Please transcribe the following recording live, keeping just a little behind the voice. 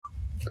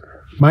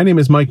My name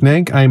is Mike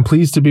Nank. I am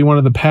pleased to be one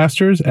of the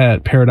pastors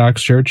at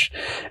Paradox Church,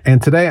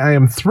 and today I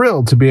am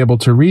thrilled to be able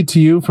to read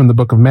to you from the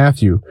book of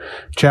Matthew,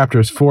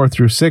 chapters 4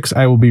 through 6.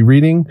 I will be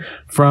reading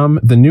from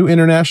the New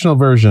International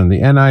Version,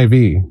 the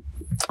NIV.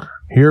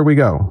 Here we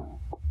go.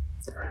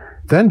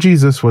 Then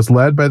Jesus was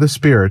led by the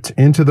Spirit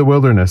into the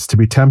wilderness to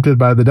be tempted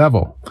by the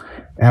devil.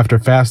 After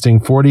fasting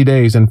 40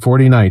 days and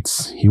 40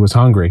 nights, he was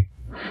hungry.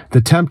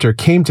 The tempter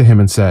came to him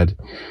and said,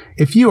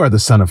 "If you are the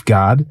Son of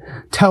God,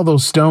 tell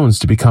those stones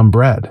to become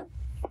bread."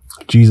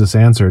 Jesus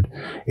answered,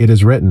 "It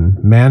is written,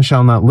 man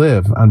shall not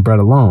live on bread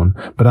alone,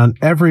 but on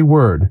every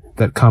word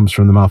that comes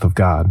from the mouth of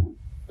God."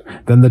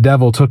 Then the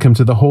devil took him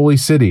to the holy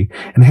city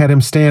and had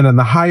him stand on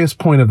the highest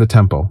point of the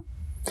temple.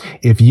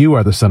 "If you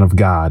are the Son of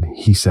God,"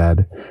 he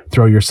said,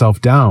 "throw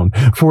yourself down,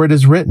 for it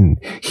is written,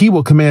 he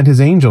will command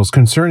his angels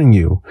concerning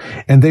you,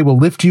 and they will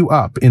lift you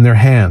up in their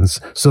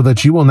hands, so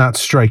that you will not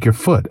strike your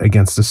foot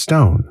against a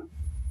stone."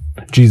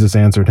 Jesus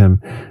answered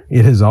him,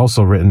 "It is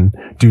also written,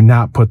 do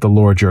not put the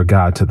Lord your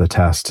God to the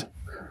test."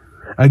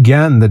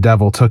 Again the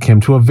devil took him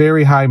to a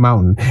very high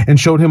mountain and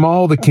showed him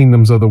all the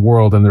kingdoms of the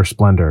world and their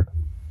splendor.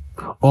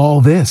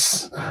 "All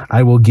this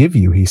I will give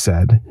you," he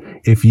said,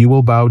 "if you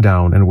will bow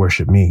down and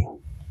worship me."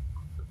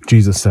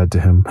 Jesus said to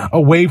him,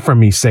 "Away from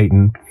me,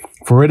 Satan,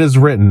 for it is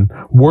written,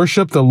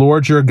 worship the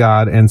Lord your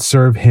God and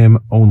serve him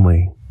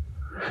only."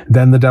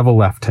 Then the devil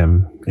left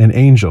him, and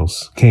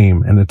angels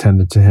came and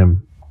attended to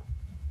him.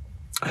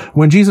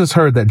 When Jesus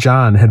heard that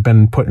John had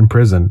been put in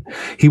prison,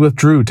 he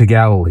withdrew to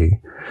Galilee.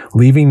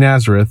 Leaving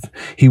Nazareth,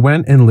 he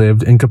went and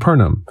lived in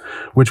Capernaum,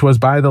 which was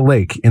by the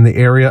lake in the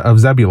area of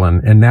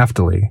Zebulun and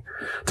Naphtali,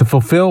 to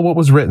fulfill what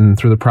was written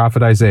through the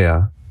prophet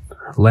Isaiah.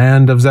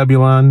 "Land of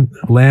Zebulun,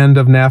 land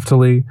of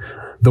Naphtali,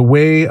 the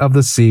way of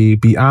the sea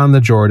beyond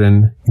the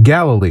Jordan,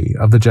 Galilee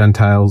of the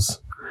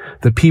Gentiles.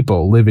 The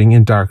people living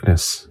in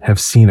darkness have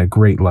seen a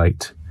great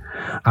light.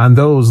 On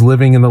those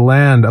living in the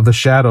land of the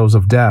shadows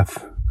of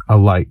death, a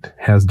light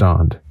has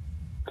dawned."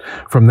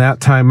 From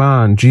that time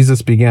on,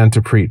 Jesus began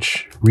to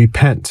preach,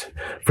 "Repent,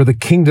 for the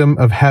kingdom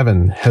of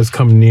heaven has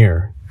come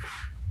near."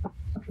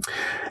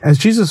 As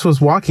Jesus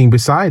was walking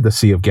beside the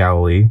Sea of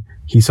Galilee,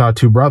 he saw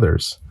two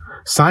brothers,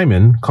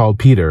 Simon, called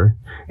Peter,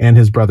 and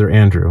his brother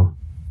Andrew.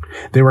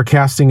 They were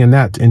casting a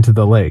net into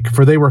the lake,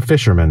 for they were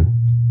fishermen.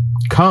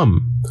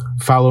 "Come,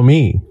 follow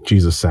me,"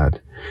 Jesus said,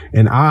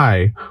 "and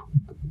I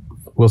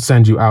will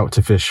send you out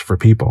to fish for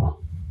people."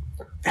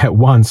 At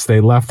once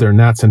they left their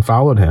nets and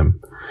followed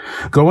him.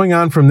 Going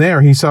on from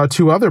there, he saw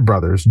two other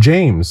brothers,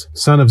 James,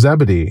 son of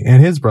Zebedee,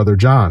 and his brother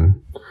John.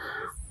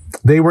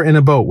 They were in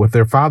a boat with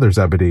their father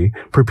Zebedee,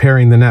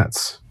 preparing the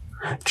nets.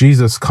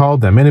 Jesus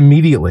called them, and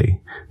immediately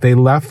they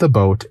left the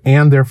boat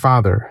and their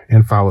father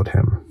and followed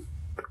him.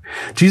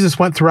 Jesus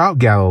went throughout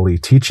Galilee,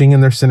 teaching in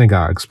their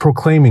synagogues,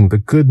 proclaiming the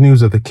good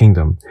news of the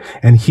kingdom,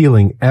 and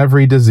healing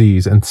every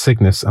disease and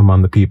sickness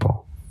among the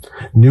people.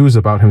 News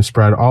about him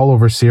spread all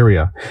over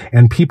Syria,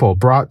 and people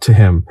brought to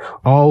him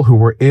all who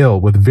were ill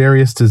with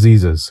various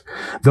diseases,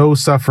 those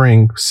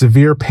suffering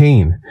severe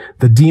pain,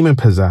 the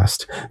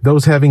demon-possessed,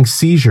 those having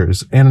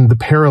seizures, and the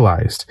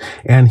paralyzed,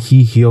 and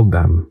he healed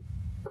them.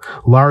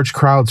 Large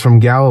crowds from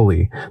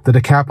Galilee, the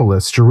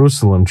Decapolis,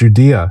 Jerusalem,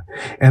 Judea,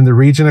 and the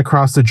region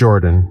across the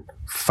Jordan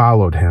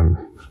followed him.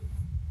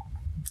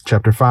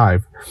 Chapter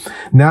 5.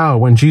 Now,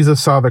 when Jesus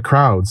saw the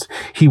crowds,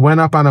 he went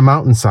up on a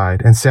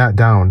mountainside and sat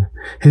down.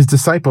 His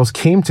disciples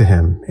came to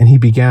him, and he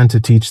began to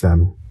teach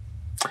them.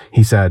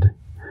 He said,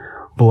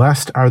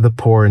 "Blessed are the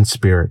poor in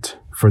spirit,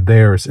 for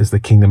theirs is the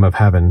kingdom of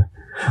heaven.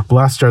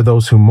 Blessed are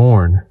those who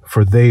mourn,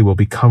 for they will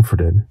be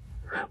comforted.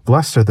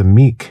 Blessed are the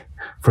meek,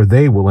 for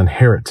they will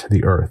inherit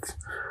the earth.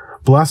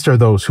 Blessed are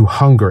those who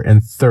hunger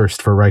and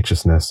thirst for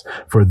righteousness,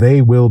 for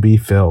they will be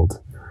filled.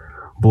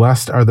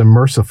 Blessed are the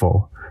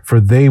merciful, for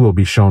they will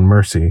be shown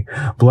mercy.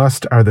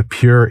 Blessed are the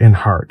pure in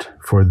heart,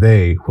 for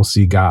they will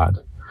see God.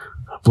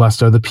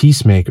 Blessed are the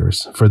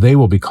peacemakers, for they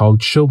will be called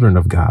children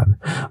of God.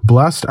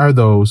 Blessed are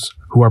those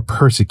who are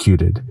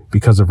persecuted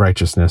because of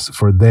righteousness,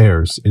 for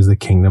theirs is the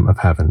kingdom of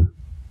heaven.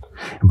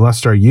 And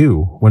blessed are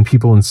you when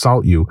people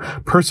insult you,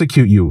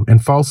 persecute you,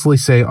 and falsely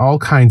say all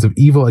kinds of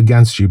evil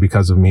against you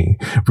because of me.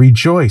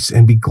 Rejoice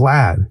and be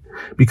glad,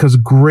 because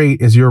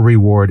great is your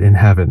reward in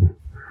heaven.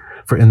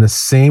 For in the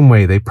same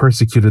way they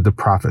persecuted the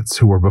prophets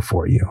who were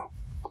before you.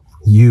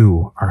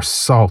 You are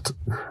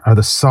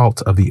the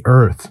salt of the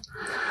earth.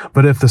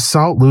 But if the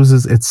salt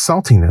loses its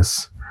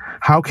saltiness,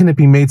 how can it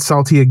be made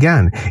salty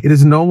again? It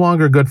is no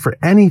longer good for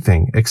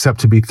anything except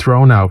to be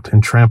thrown out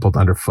and trampled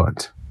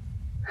underfoot.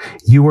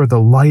 You are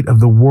the light of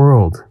the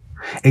world.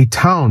 A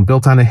town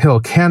built on a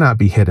hill cannot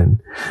be hidden.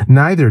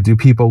 Neither do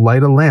people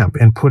light a lamp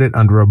and put it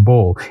under a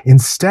bowl.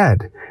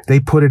 Instead, they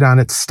put it on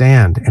its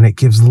stand, and it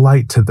gives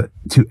light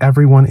to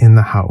everyone in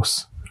the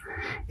house.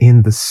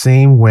 In the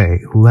same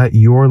way, let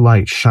your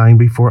light shine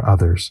before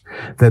others,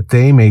 that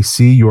they may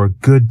see your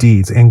good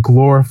deeds and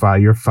glorify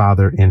your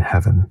Father in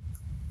heaven.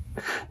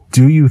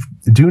 Do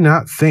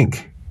not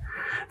think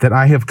that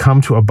I have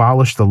come to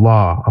abolish the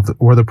law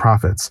or the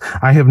prophets.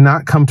 I have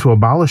not come to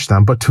abolish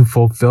them, but to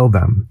fulfill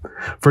them.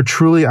 For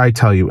truly I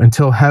tell you,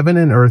 until heaven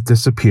and earth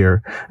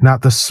disappear,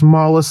 not the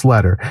smallest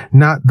letter,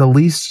 not the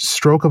least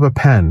stroke of a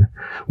pen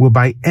will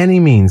by any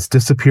means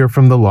disappear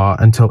from the law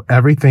until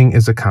everything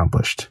is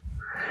accomplished.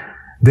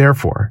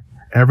 Therefore,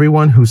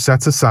 anyone who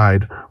sets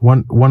aside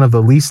one of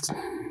the least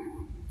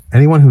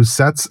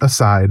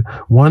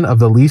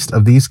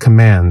of these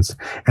commands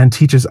and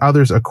teaches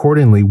others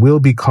accordingly will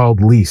be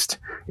called least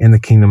in the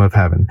kingdom of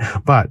heaven.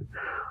 But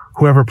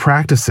whoever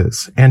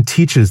practices and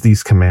teaches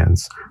these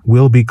commands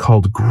will be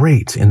called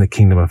great in the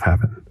kingdom of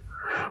heaven.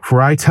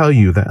 For I tell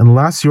you that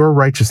unless your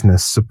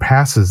righteousness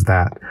surpasses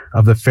that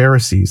of the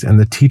Pharisees and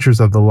the teachers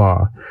of the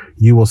law,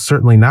 you will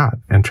certainly not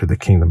enter the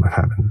kingdom of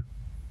heaven.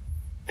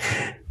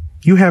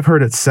 You have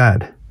heard it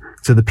said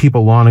to the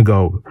people long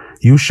ago,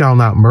 you shall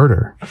not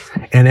murder,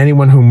 and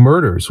anyone who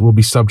murders will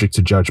be subject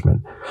to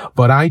judgment.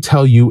 But I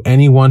tell you,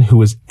 anyone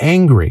who is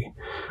angry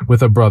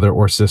with a brother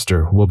or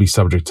sister will be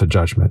subject to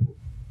judgment.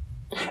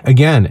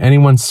 Again,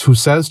 anyone who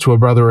says to a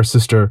brother or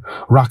sister,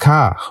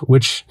 Rakah,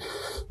 which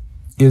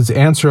is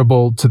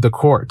answerable to the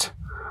court,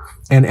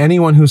 and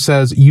anyone who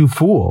says, you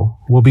fool,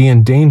 will be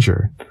in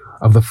danger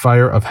of the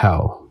fire of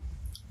hell.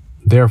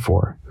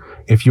 Therefore,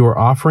 if you are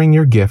offering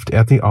your gift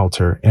at the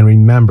altar and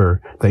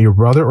remember that your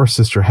brother or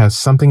sister has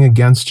something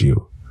against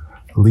you,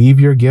 leave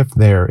your gift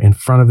there in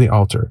front of the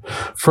altar.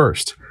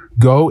 First,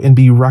 go and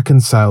be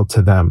reconciled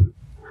to them.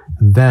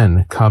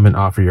 Then come and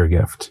offer your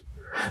gift.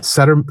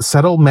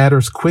 Settle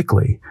matters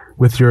quickly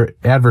with your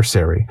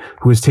adversary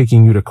who is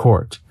taking you to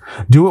court.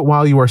 Do it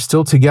while you are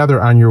still together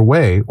on your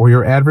way, or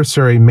your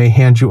adversary may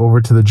hand you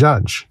over to the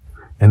judge,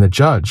 and the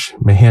judge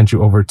may hand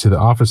you over to the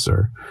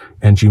officer,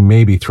 and you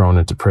may be thrown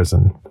into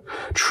prison.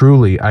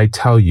 Truly, I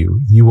tell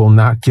you, you will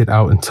not get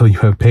out until you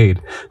have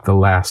paid the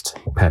last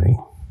penny.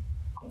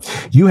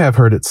 You have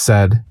heard it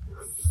said,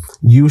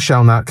 you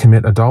shall not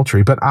commit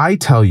adultery. But I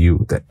tell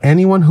you that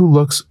anyone who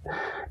looks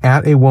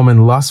at a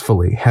woman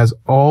lustfully has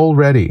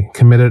already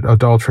committed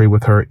adultery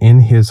with her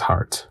in his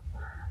heart.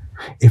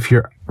 If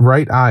your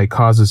right eye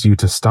causes you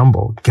to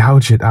stumble,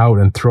 gouge it out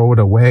and throw it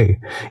away.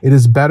 It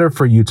is better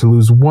for you to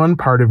lose one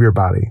part of your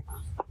body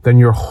than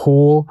your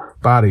whole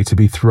body to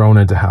be thrown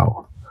into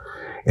hell.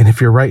 And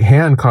if your right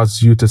hand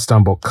causes you to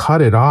stumble,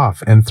 cut it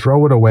off and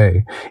throw it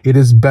away. It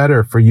is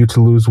better for you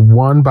to lose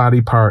one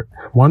part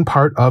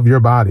of your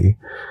body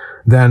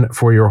than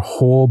for your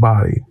whole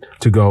body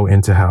to go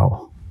into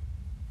hell.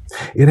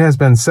 It has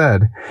been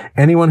said,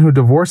 anyone who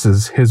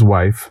divorces his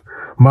wife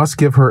must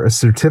give her a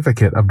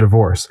certificate of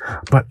divorce.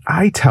 But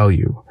I tell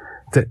you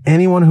that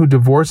anyone who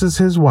divorces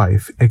his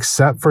wife,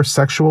 except for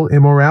sexual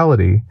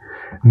immorality,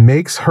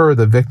 makes her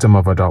the victim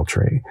of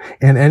adultery.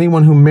 And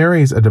anyone who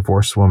marries a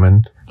divorced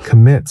woman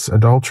commits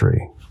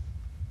adultery.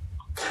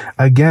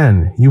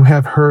 Again, you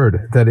have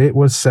heard that it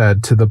was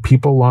said to the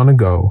people long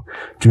ago,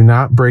 do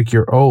not break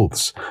your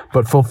oaths,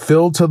 but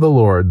fulfill to the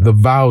Lord the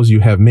vows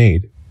you have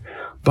made.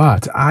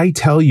 But I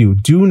tell you,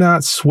 do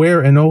not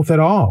swear an oath at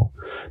all,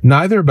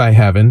 neither by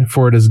heaven,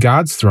 for it is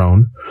God's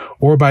throne,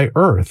 or by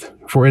earth,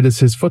 for it is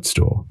his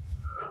footstool,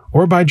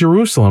 or by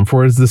Jerusalem,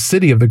 for it is the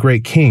city of the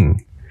great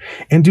king.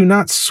 And do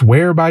not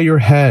swear by your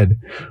head,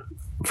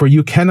 for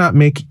you cannot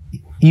make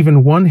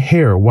even one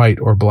hair white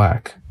or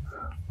black.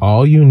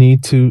 All you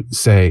need to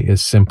say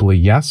is simply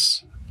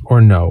yes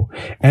or no.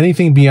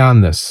 Anything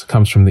beyond this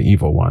comes from the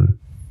evil one.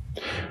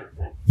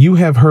 You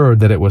have heard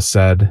that it was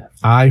said,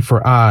 eye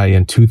for eye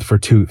and tooth for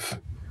tooth.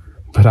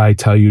 But I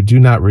tell you, do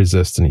not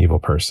resist an evil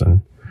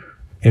person.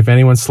 If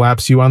anyone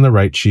slaps you on the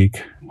right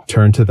cheek,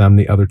 turn to them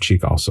the other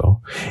cheek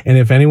also. And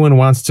if anyone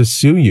wants to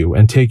sue you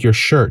and take your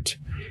shirt,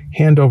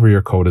 hand over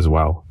your coat as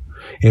well.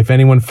 If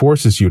anyone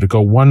forces you to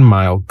go 1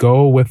 mile,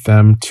 go with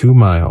them 2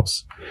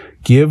 miles.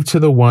 Give to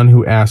the one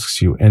who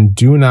asks you, and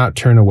do not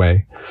turn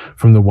away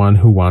from the one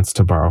who wants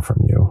to borrow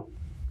from you.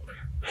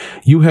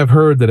 You have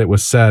heard that it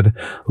was said,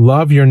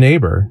 love your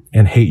neighbor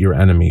and hate your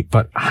enemy.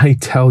 But I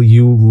tell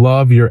you,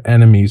 love your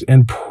enemies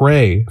and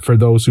pray for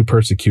those who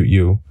persecute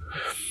you,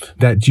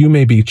 that you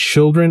may be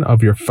children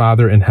of your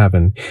Father in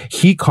heaven.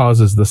 He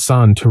causes the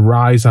sun to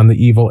rise on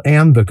the evil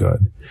and the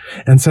good,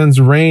 and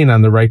sends rain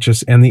on the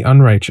righteous and the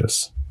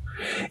unrighteous.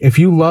 If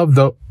you love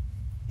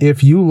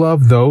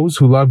those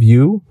who love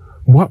you,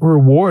 what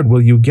reward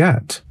will you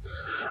get?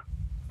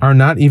 Are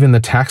not even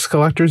the tax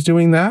collectors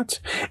doing that?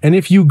 And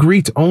if you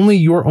greet only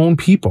your own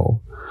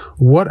people,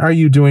 what are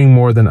you doing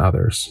more than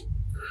others?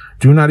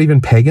 Do not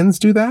even pagans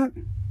do that?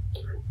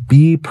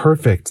 Be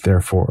perfect,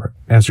 therefore,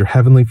 as your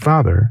heavenly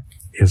Father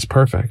is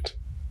perfect.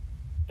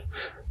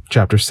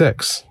 Chapter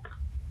 6.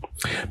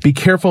 Be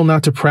careful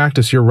not to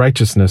practice your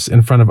righteousness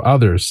in front of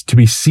others to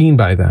be seen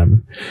by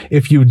them.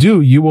 If you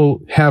do, you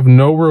will have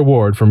no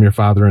reward from your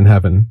Father in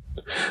heaven.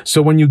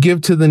 So when you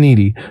give to the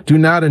needy, do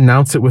not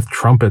announce it with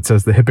trumpets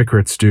as the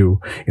hypocrites do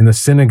in the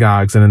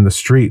synagogues and in the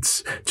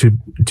streets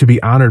to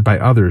be honored by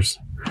others.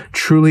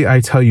 Truly,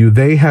 I tell you,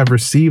 they have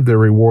received their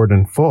reward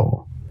in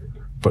full.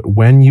 But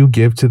when you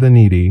give to the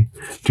needy,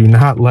 do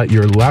not let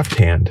your left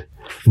hand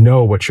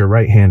know what your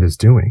right hand is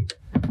doing,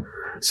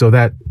 so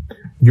that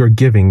your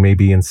giving may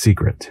be in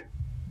secret.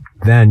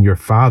 Then your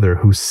Father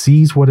who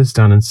sees what is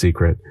done in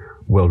secret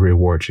will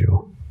reward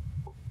you.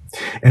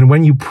 And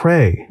when you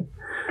pray,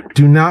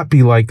 do not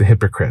be like the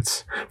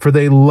hypocrites, for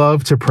they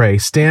love to pray,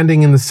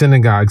 standing in the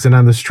synagogues and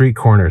on the street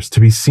corners to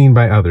be seen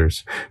by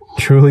others.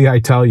 Truly, I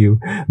tell you,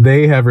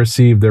 they have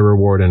received their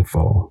reward in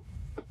full.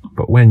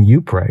 But when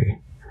you pray,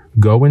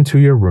 go into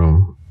your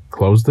room,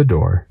 close the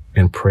door,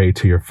 and pray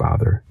to your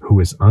Father who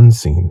is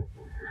unseen.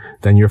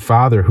 Then your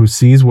Father who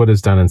sees what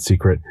is done in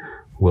secret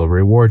will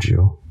reward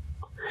you.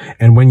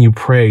 And when you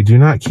pray, do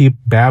not keep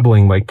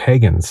babbling like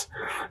pagans,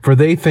 for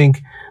they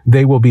think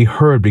they will be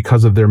heard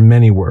because of their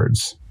many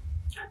words.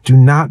 Do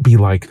not be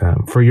like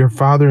them, for your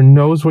Father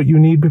knows what you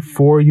need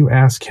before you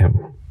ask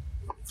him.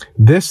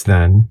 This,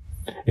 then,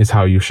 is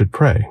how you should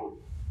pray.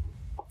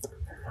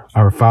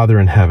 Our Father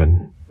in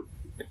heaven,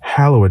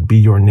 hallowed be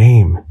your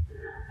name.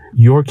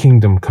 Your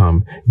kingdom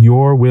come,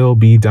 your will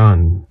be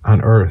done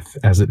on earth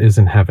as it is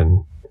in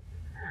heaven.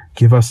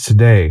 Give us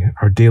today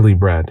our daily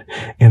bread,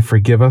 and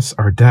forgive us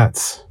our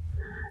debts,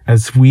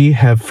 as we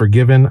have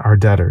forgiven our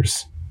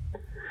debtors.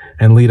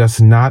 And lead us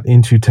not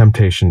into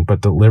temptation,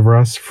 but deliver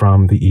us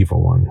from the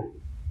evil one.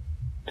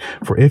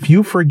 For if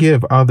you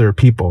forgive other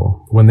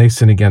people when they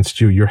sin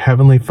against you, your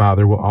heavenly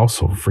Father will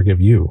also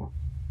forgive you.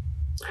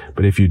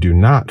 But if you do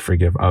not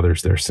forgive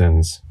others their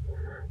sins,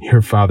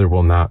 your Father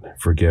will not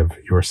forgive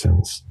your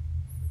sins.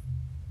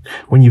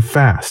 When you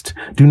fast,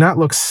 do not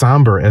look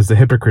somber as the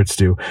hypocrites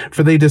do,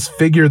 for they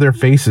disfigure their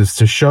faces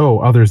to show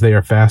others they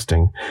are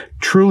fasting.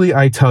 Truly,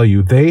 I tell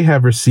you, they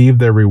have received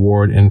their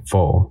reward in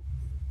full.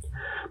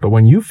 But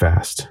when you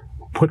fast,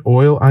 put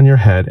oil on your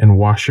head and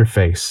wash your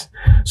face,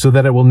 so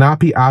that it will not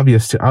be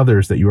obvious to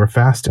others that you are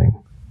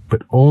fasting,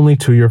 but only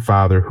to your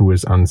Father who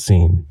is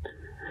unseen.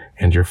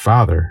 And your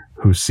Father,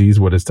 who sees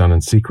what is done in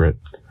secret,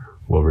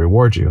 will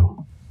reward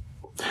you.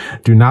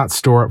 Do not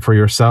store up for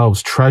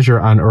yourselves treasure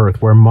on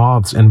earth, where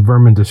moths and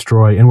vermin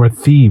destroy, and where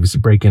thieves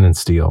break in and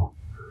steal.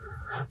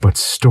 But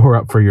store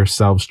up for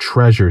yourselves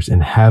treasures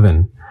in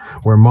heaven,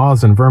 where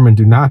moths and vermin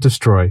do not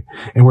destroy,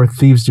 and where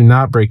thieves do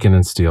not break in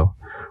and steal.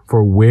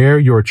 For where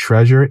your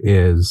treasure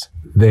is,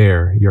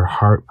 there your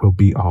heart will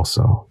be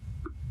also.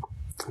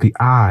 The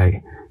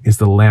eye is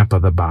the lamp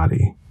of the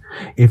body.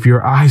 If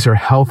your eyes are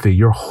healthy,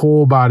 your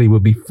whole body will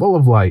be full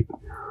of light.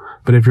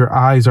 But if your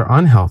eyes are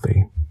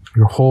unhealthy,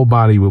 your whole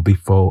body will be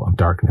full of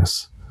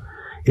darkness.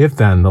 If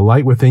then the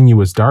light within you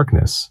is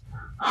darkness,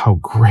 how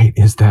great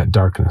is that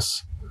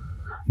darkness?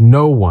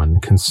 No one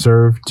can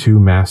serve two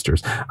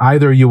masters.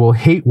 Either you will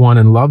hate one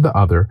and love the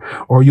other,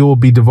 or you will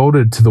be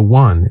devoted to the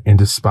one and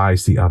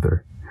despise the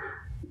other.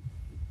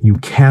 You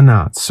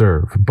cannot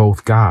serve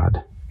both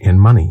God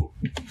and money.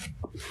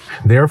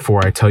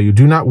 Therefore, I tell you,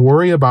 do not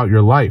worry about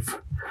your life,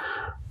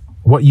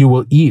 what you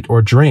will eat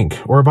or drink,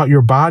 or about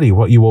your body,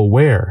 what you will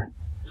wear.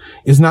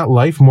 Is not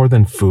life more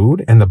than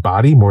food, and the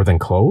body more than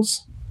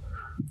clothes?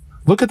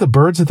 Look at the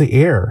birds of the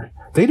air.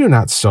 They do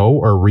not sow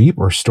or reap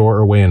or store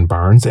away in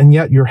barns, and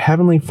yet your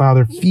heavenly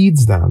Father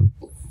feeds them.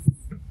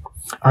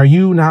 Are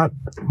you not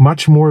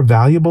much more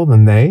valuable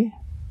than they?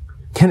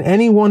 Can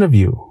any one of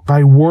you,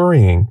 by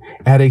worrying,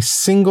 add a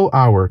single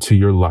hour to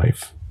your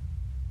life?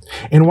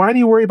 And why do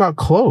you worry about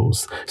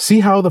clothes? See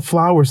how the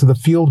flowers of the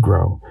field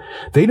grow.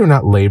 They do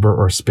not labor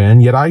or spin,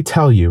 yet I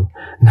tell you,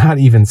 not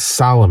even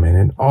Solomon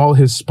in all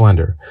his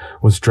splendor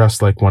was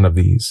dressed like one of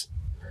these.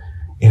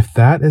 If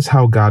that is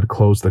how God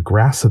clothes the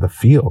grass of the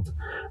field,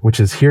 which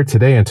is here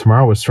today and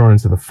tomorrow is thrown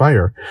into the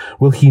fire,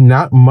 will he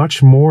not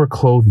much more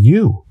clothe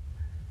you?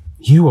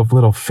 You of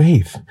little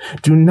faith,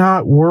 do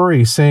not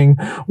worry, saying,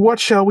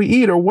 what shall we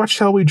eat, or what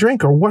shall we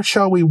drink, or what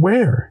shall we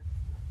wear?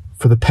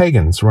 For the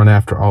pagans run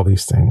after all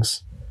these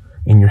things,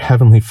 and your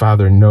heavenly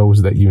Father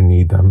knows that you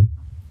need them.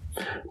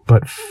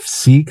 But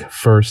seek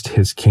first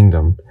his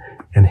kingdom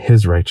and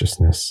his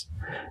righteousness,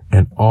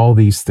 and all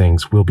these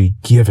things will be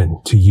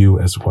given to you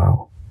as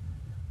well.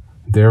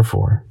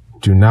 Therefore,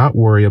 do not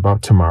worry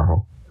about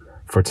tomorrow,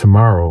 for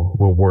tomorrow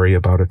will worry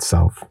about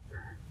itself.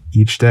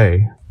 Each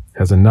day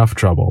has enough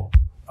trouble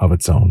of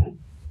its own.